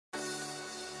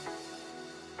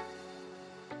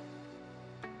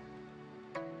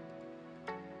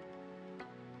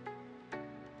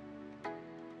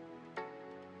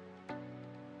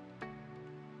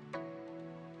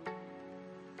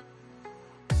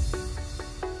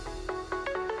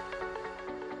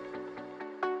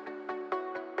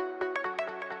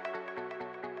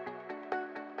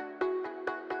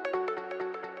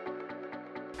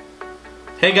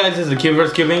Hey guys, this is the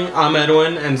Cubiverse Cubing. I'm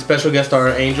Edwin and special guest star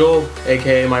Angel,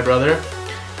 aka my brother.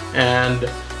 And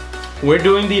we're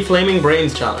doing the Flaming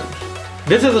Brains challenge.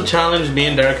 This is a challenge me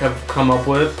and Derek have come up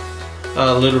with,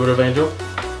 a little bit of Angel.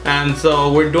 And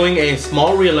so we're doing a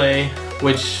small relay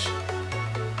which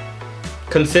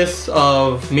consists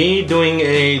of me doing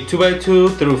a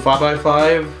 2x2 through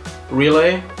 5x5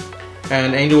 relay,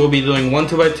 and Angel will be doing one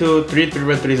 2x2, three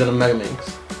 3x3s, and a Mega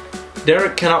Minx.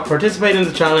 Derek cannot participate in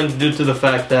the challenge due to the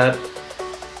fact that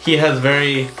he has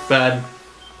very bad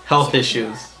health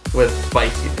issues with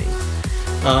spicy things.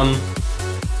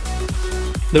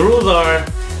 The rules are,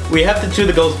 we have to chew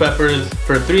the ghost peppers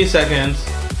for 3 seconds,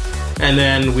 and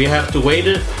then we have to wait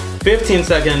 15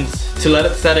 seconds to let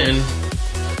it set in,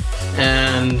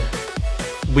 and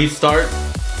we just start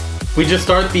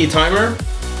the timer,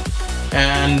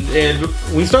 and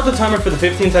we start the timer for the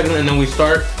 15 seconds, and then we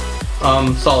start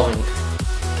solving.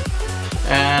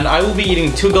 And I will be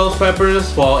eating 2 ghost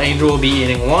peppers while Angel will be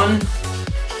eating 1.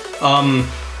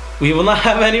 We will not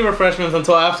have any refreshments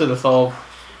until after the solve,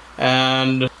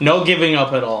 and no giving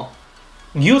up at all.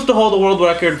 Used to hold the world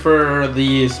record for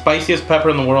the spiciest pepper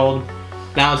in the world.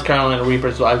 Now it's Carolina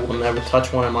Reaper, so I will never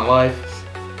touch one in my life.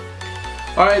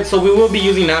 Alright, so we will be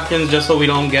using napkins just so we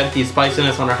don't get the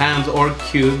spiciness on our hands or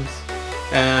cubes.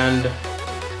 And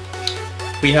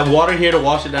we have water here to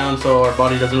wash it down so our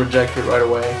body doesn't reject it right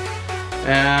away.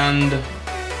 And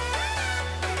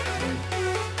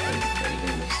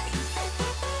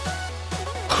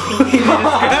we need to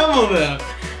scramble them.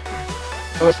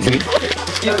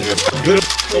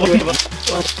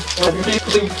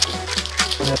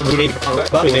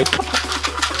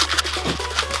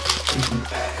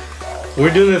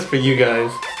 We're doing this for you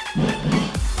guys.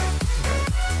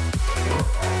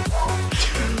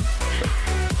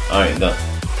 Alright, done.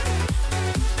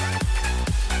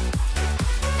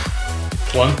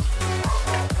 1.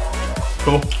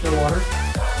 Cool. No water.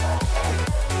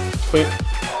 Wait.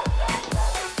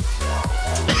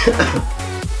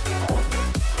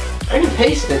 I can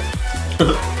taste it.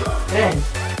 Dang.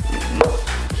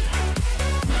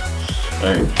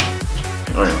 Alright.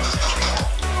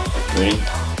 Ready?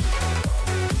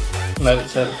 Let it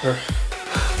set for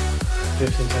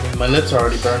 15 seconds. My lips are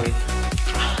already burning.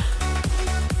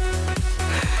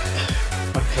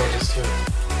 My throat is too.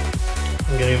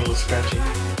 I'm getting a little scratchy.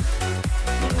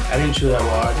 I didn't chew that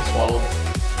well, I just swallowed.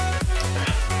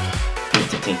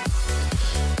 15.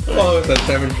 Oh, it's at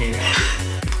 17.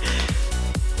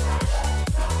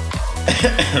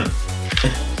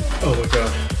 Oh my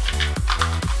god.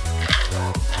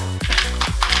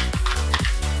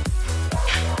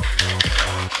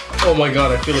 Oh my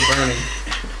god, I feel it burning.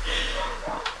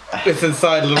 It's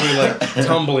inside, literally like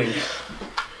tumbling.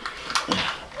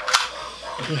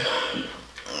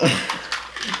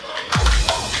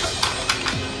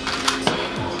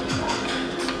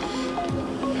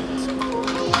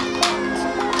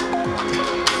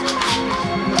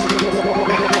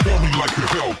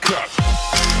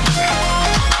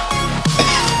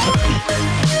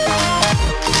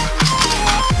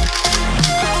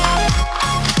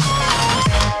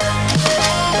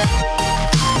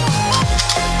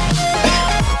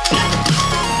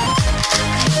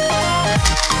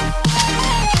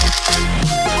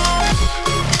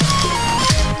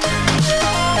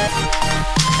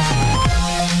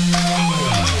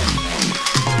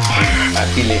 I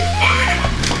feel it.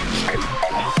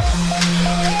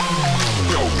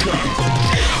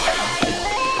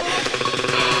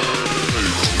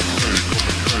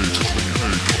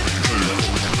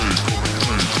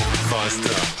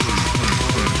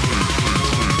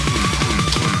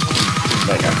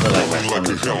 Like, I feel like my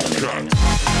stomach's going right now.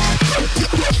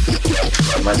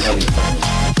 My tummy's burning.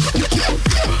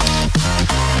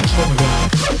 Oh my god.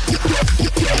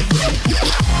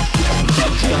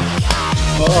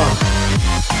 Oh.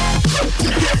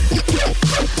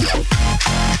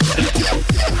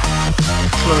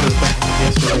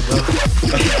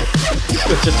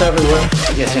 It's just everywhere.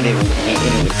 Yesterday we ate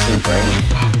it with soup, right?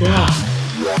 Yeah.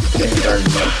 It's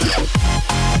burning up.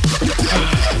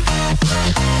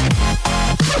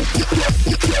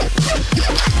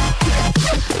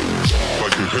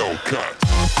 Like a Hellcat.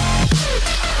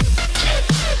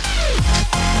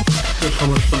 There's so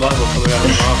much saliva coming out of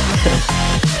my mouth.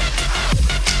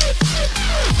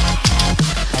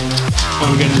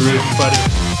 I'm getting really sweaty.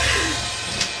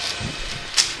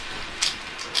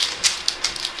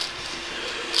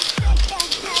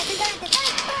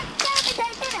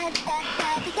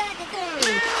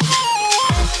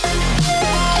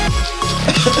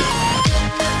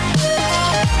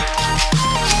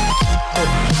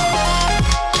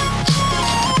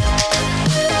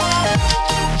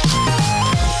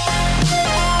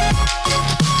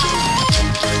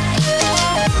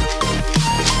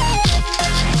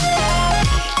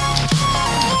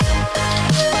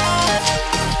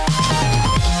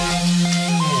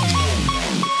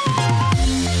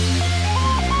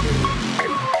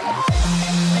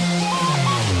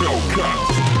 Hellcat.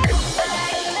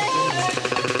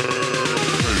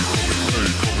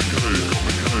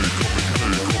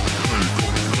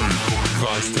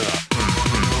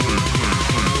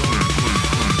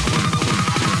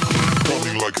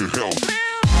 Coming like a hell.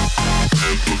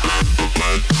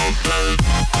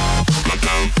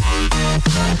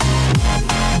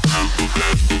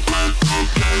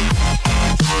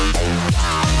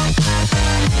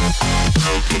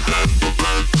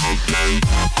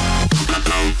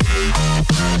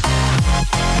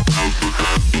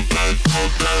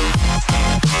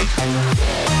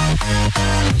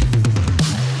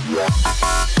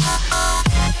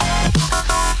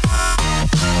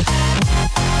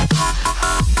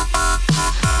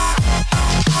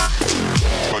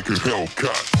 Like a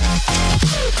Hellcat.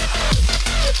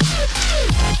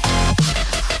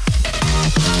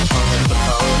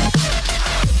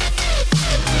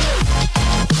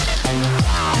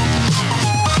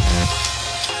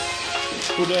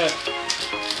 Who that?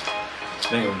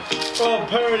 Oh,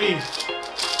 parody.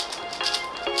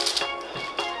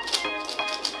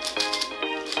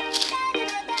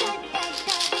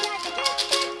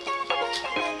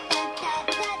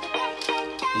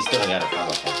 You still got a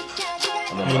follow up.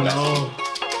 I know.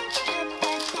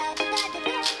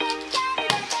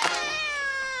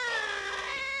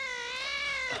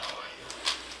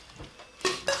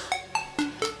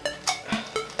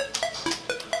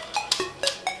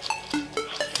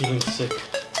 Feeling sick.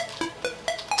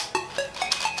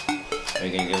 Are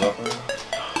you gonna give up on it?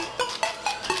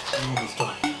 I'm almost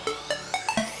done.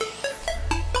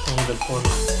 It's only been 4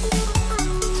 minutes.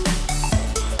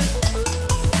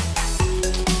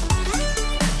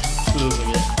 Losing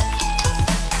it.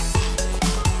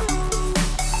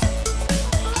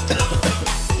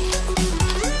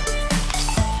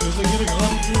 Is it getting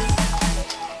hot in here?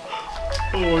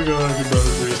 Oh my god, I can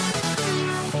barely breathe.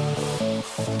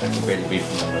 I can barely breathe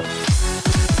from my nose.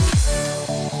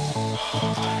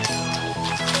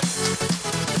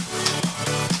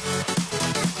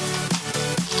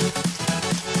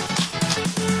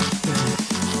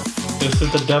 This is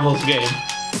the devil's game.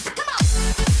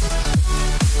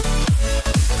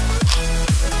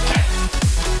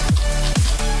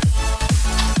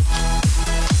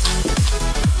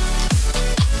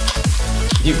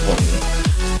 You pointing.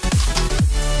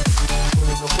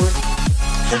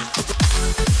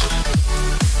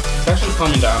 It's actually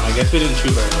calming down. I guess we didn't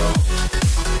chew very well.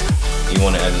 You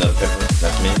want to add another pepper?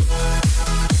 That's me.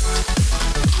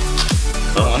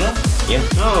 You wanna? Yeah.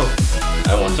 No.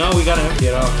 I want to. No, we gotta empty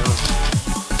it out now.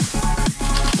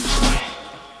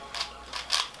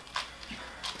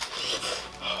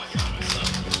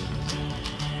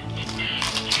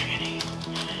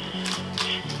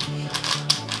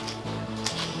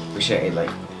 We should have ate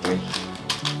like 3.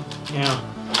 Yeah.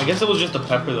 I guess it was just a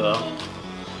pepper though.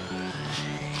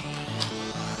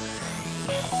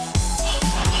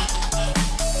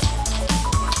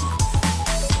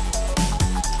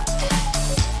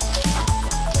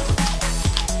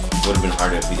 Would have been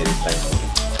harder if we did it blindfolded.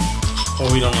 Oh,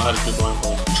 we don't know how to do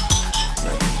blindfold.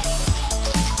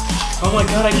 Oh my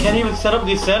god, I can't even set up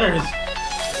these centers.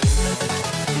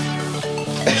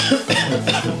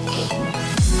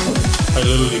 I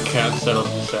literally can't set up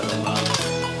the center now.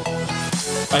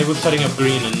 I was setting up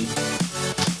green and it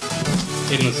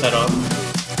didn't set up.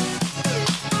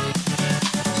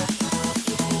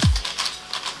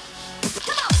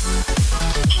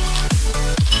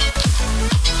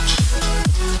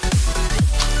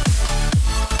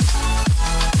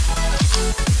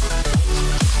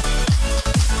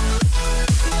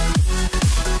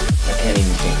 I can't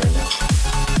even think right now.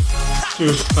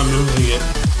 Dude, I'm losing it.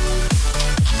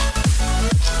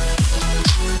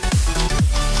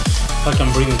 Like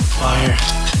I'm breathing fire.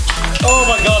 Oh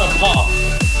my god, I'm popped!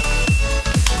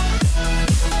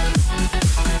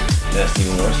 That's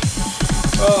even worse.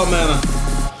 Oh man.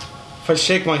 If I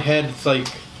shake my head, it's like...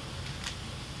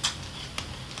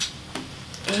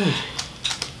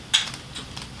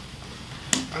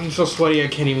 I'm so sweaty I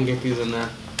can't even get these in there.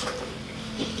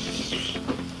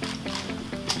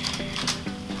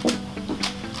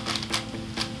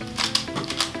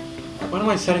 What am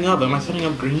I setting up? Am I setting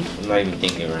up green? I'm not even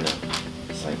thinking right now.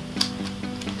 It's like,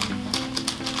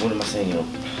 what am I saying? You know,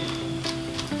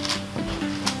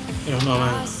 I don't know,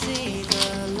 man.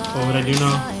 What would I do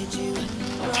now?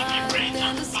 My brain's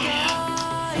on fire.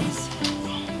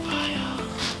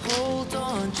 Hold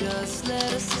on, just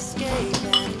let us escape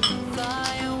and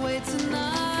fly away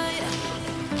tonight.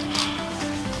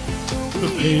 The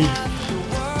pain.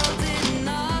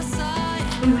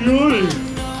 I'm yawning.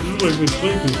 This makes me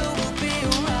sleepy.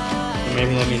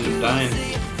 Maybe that means I'm dying. I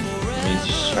mean,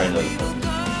 just try another one.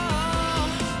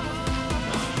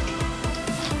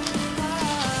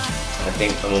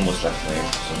 think I'm almost left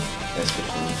layer, so that's good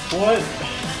for me. What?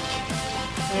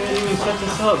 I didn't even set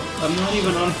this up. I'm not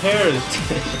even on pairs.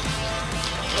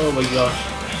 Oh my gosh.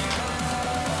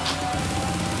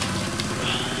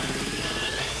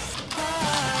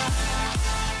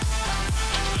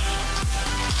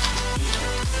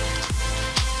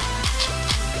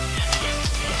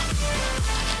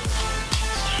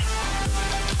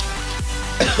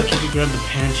 You grab the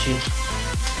pan sheet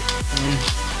and then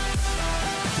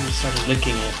you started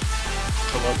licking it.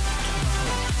 Come up.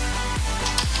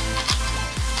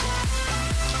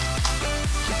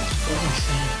 What am I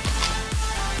saying?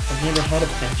 I've never had a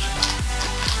pan sheet.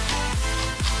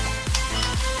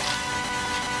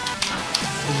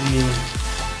 Doesn't even.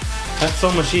 That's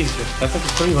so much easier. That's like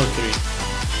a 3x3.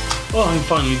 Oh, I'm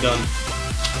finally done.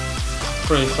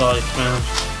 Pretty sorry, man.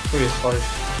 Pretty sorry.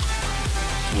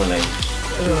 More like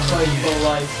Fight for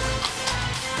life.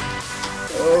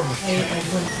 Oh, Hey,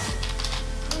 Edwin.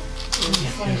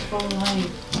 Fight for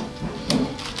life.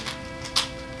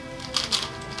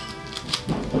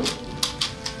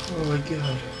 oh my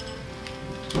god.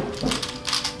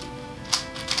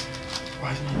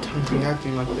 Why is my tongue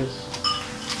reacting like this?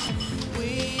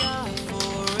 We are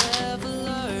forever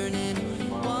learning,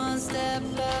 one step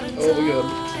at a Oh my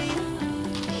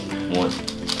god. one.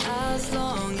 as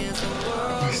long as the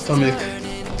world My stomach.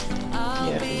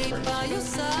 Yeah, it's burning. by your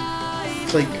side.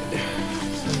 It's like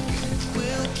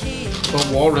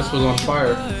the walrus was on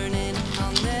fire.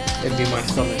 It'd be my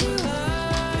stomach.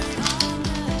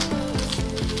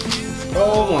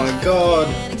 Oh my god.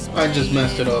 I just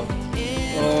messed it up.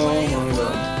 Oh my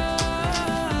god.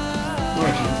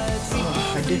 Marky.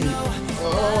 Oh, I didn't.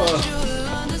 Oh.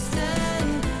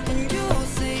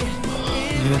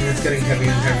 It's getting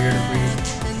heavier and heavier to breathe.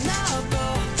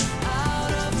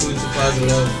 Food supplies are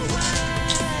low.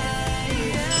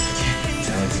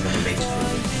 Now it's gonna make it.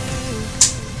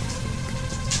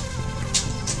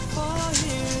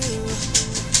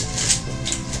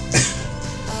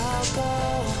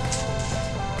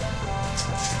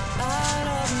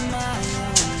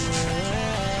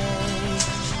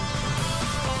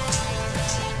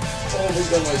 Oh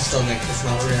my god, my stomach is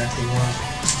not reacting well.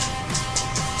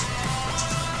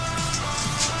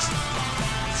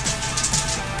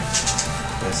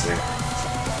 Let's see.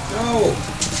 No!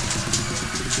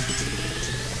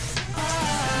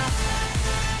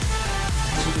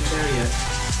 Not even there yet.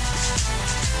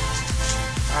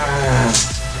 Ah.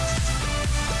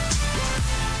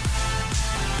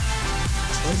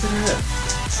 Where's it at?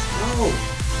 No!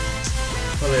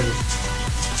 Oh, there it is.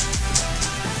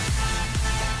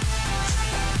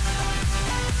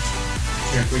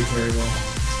 Can't breathe very well.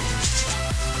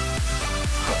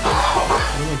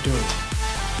 What am I doing?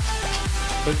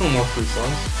 There's no more fruit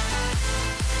sauce.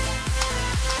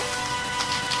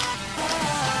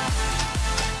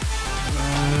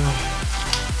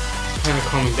 Kind of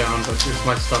calming down, but it's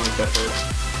my stomach that hurts.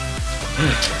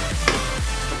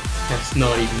 That's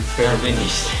not even fair. I'm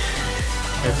finished.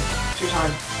 Two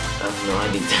times. No, I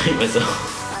didn't time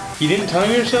myself. You didn't time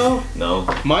yourself? No.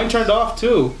 Mine turned off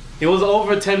too. It was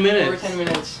over 10 minutes. Over 10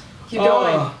 minutes. Keep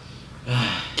Oh. going.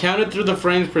 Count it through the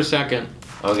frames per second.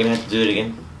 Are we gonna have to do it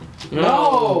again?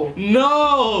 No.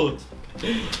 No!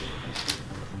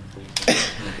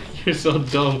 You're so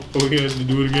dumb. Are we gonna have to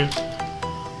do it again?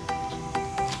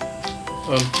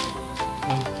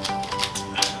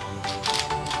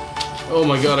 Oh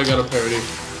my god, I got a parody.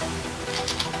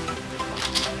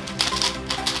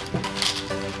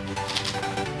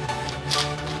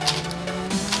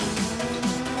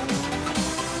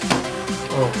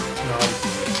 Oh god.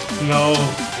 No.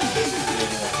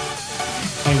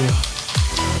 I know.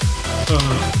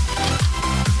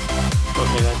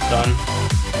 Okay, that's done.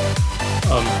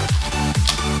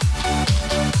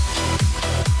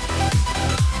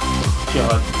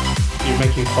 God, you're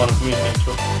making fun of me,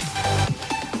 Angel.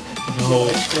 No.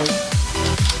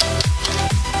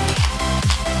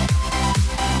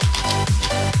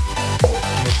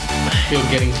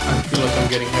 I feel like I'm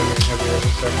getting heavier and heavier every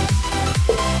second.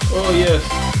 Oh yes,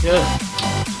 yes.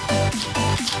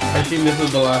 I think this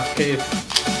is the last case.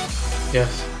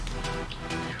 Yes.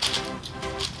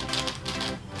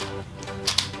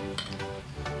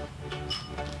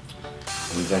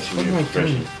 It was actually What am I really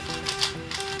doing? refreshing.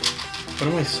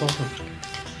 What am I solving?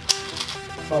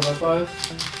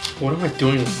 5x5. What am I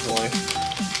doing with my life?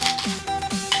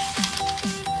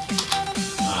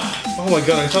 Oh my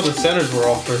god, I thought the centers were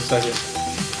off for a second.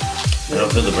 I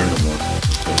don't feel the burn no more.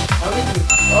 I don't think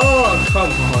Oh,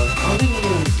 come on. I don't think you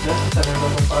can necessarily go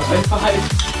from 5x5.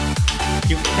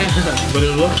 You can, but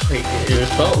it looked like it. It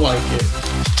felt like it.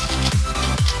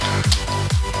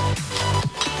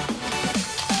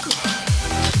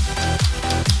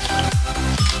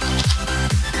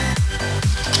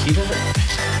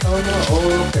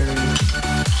 strawberry.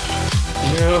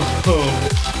 No.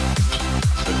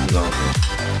 No.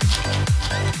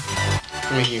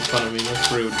 You're making fun of me.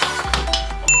 That's rude.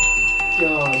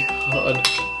 God. God.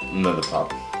 Another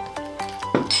pop.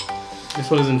 This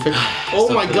one isn't fit.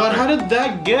 Oh my god, how did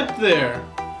that get there?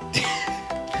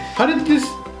 How did this...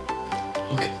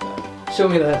 Look at that. Show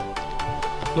me that.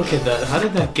 Look at that. How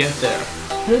did that get there?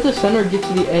 How did the center get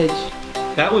to the edge?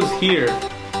 That was here.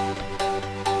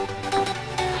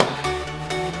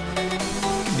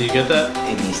 Do you get that?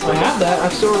 It needs to I have that.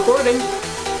 I'm still recording.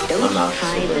 I'm not sure.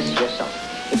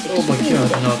 Oh my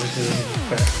god, no, this isn't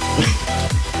fair.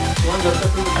 You want the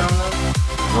pepper down now?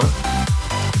 Huh?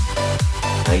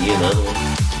 I get another one.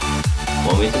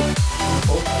 Want me to?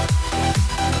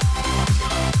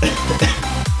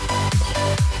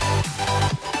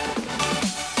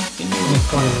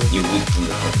 You're weak from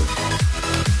the pepper.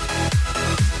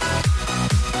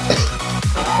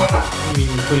 I'm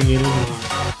even putting it in wrong.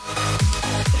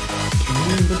 Can you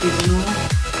even put these in wrong?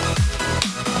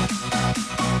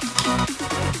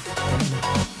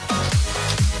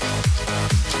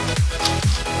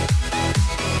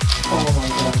 Oh my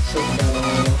god, so bad on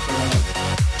for that.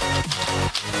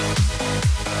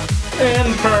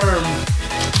 And perm!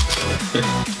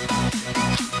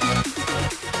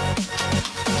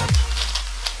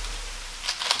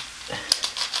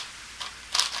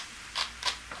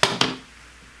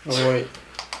 Oh wait.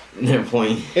 They're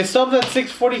pointing. It stopped at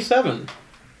 6:47.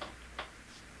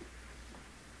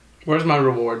 Where's my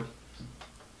reward?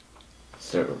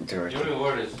 Sir, Your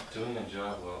reward is doing a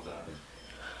job well done.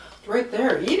 It's right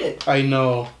there. Eat it. I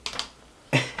know.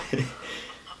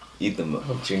 Eat the milk.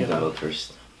 Drink the milk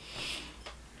first.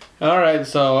 Alright,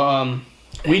 so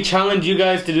we challenge you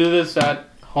guys to do this at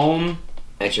home.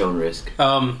 At your own risk.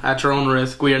 At your own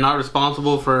risk. We are not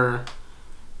responsible for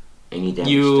Any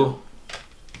damage. you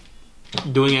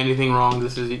doing anything wrong.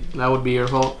 That would be your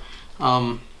fault.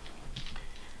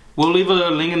 We'll leave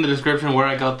a link in the description where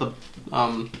I got the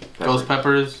ghost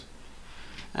peppers,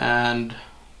 and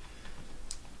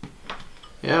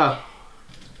yeah, I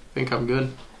think I'm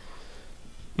good.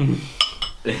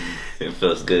 It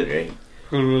feels good, right?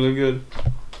 Feels really good.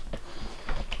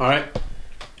 All right,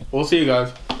 we'll see you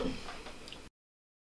guys.